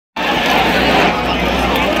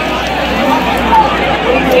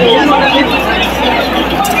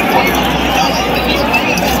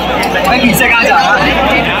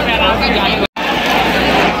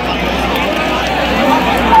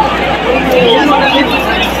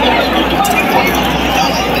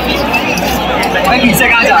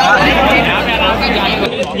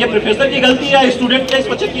Professor की गलती है, स्टूडेंट का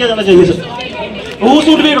इसको चेक किया जाना चाहिए sir. Who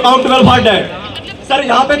should be accountable for that? Sir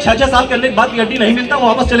यहाँ पे 6-6 साल करने के बाद PhD नहीं मिलता, वो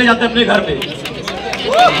वापस चले जाते हैं अपने घर पे।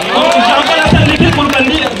 एग्जाम्पल है सर निखिल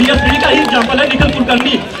कुलकर्णी, DSP का ही एग्जाम्पल है।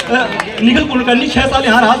 निखिल कुलकर्णी 6 साल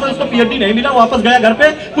यहाँ रहा सर, उसको PhD नहीं मिला, वापस गया घर पे,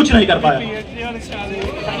 कुछ नहीं कर पाया।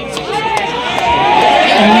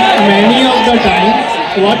 Many of the times,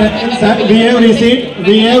 what happens sir, we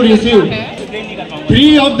have received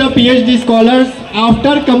 3 of the PhD scholars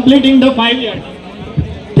after completing the 5 years.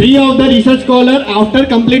 3 of the research scholars after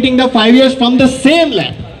completing the 5 years from the same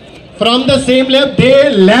lab. From the same lab, they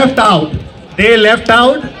left out. They left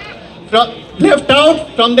out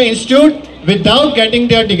from the institute without getting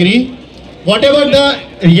their degree. Whatever the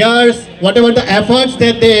years, whatever the efforts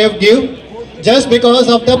that they have given, just because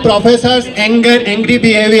of the professors' angry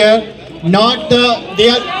behavior, they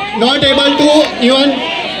are not able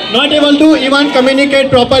to even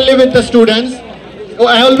communicate properly with the students.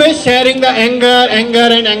 Always sharing the anger.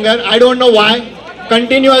 I don't know why,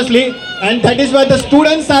 continuously, and that is why the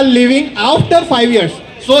students are leaving after 5 years.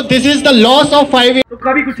 So this is the loss of 5 years. तो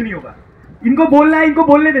कभी कुछ नहीं होगा। इनको बोलना है, इनको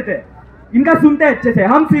बोलने देते हैं, इनका सुनते हैं अच्छे से।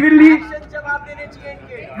 हम सिविली जवाब देने चाहिए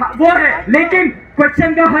इनके, वो है, लेकिन क्वेश्चन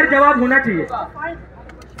का हर जवाब होना चाहिए।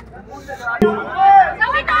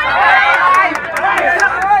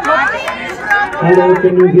 Hello,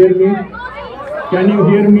 can you hear me? Can you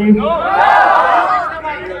hear me?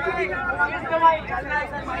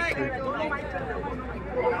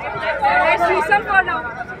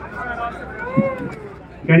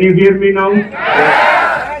 Can you hear me now?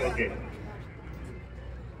 Okay.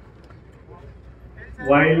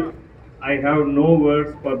 While I have no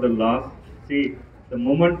words for the loss, see, the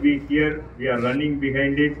moment we hear, we are running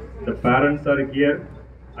behind it, the parents are here.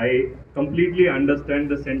 I completely understand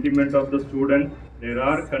the sentiment of the student. There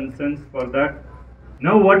are concerns for that.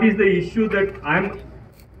 Now what is the issue that I'm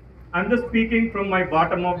just speaking from my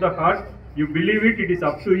bottom of the heart. You believe it, it is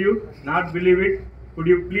up to you. Not believe it, could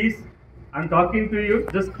you please, I'm talking to you,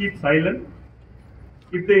 just keep silent.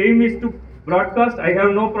 If the aim is to broadcast, I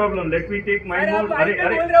have no problem. Let me take my mode.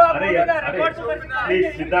 Please,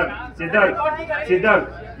 Siddharth,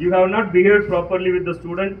 you have not behaved properly with the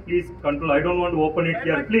student. Please control. I don't want to open it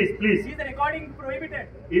here. Please. Is the recording prohibited?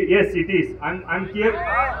 Yes, it is. I'm here.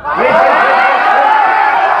 Wait.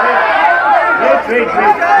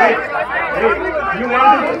 You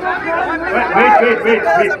want to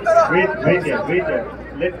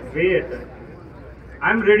wait.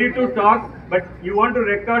 I'm ready to talk, but you want to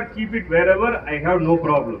record, keep it wherever, I have no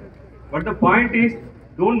problem. But the point is,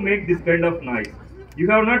 don't make this kind of noise. You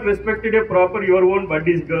have not respected your own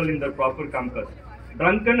buddy's girl in the proper campus.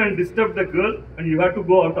 Drunken and disturb the girl, and you have to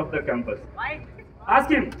go out of the campus. Why? Ask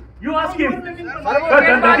him. You ask him.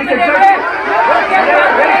 That is exactly.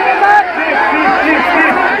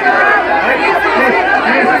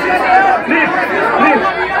 Please.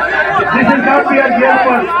 This is not we are here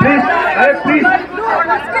for. Please.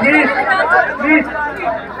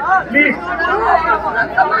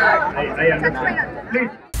 I understand.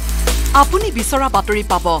 Please. আপুনি বিচৰা বাতৰি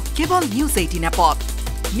পাব কেৱল News 18 এপত।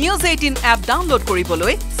 News 18 app download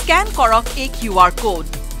কৰিবলৈ scan কৰক এই QR code.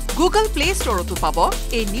 Google Play Store তো পাব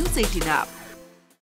এই News 18 এপ।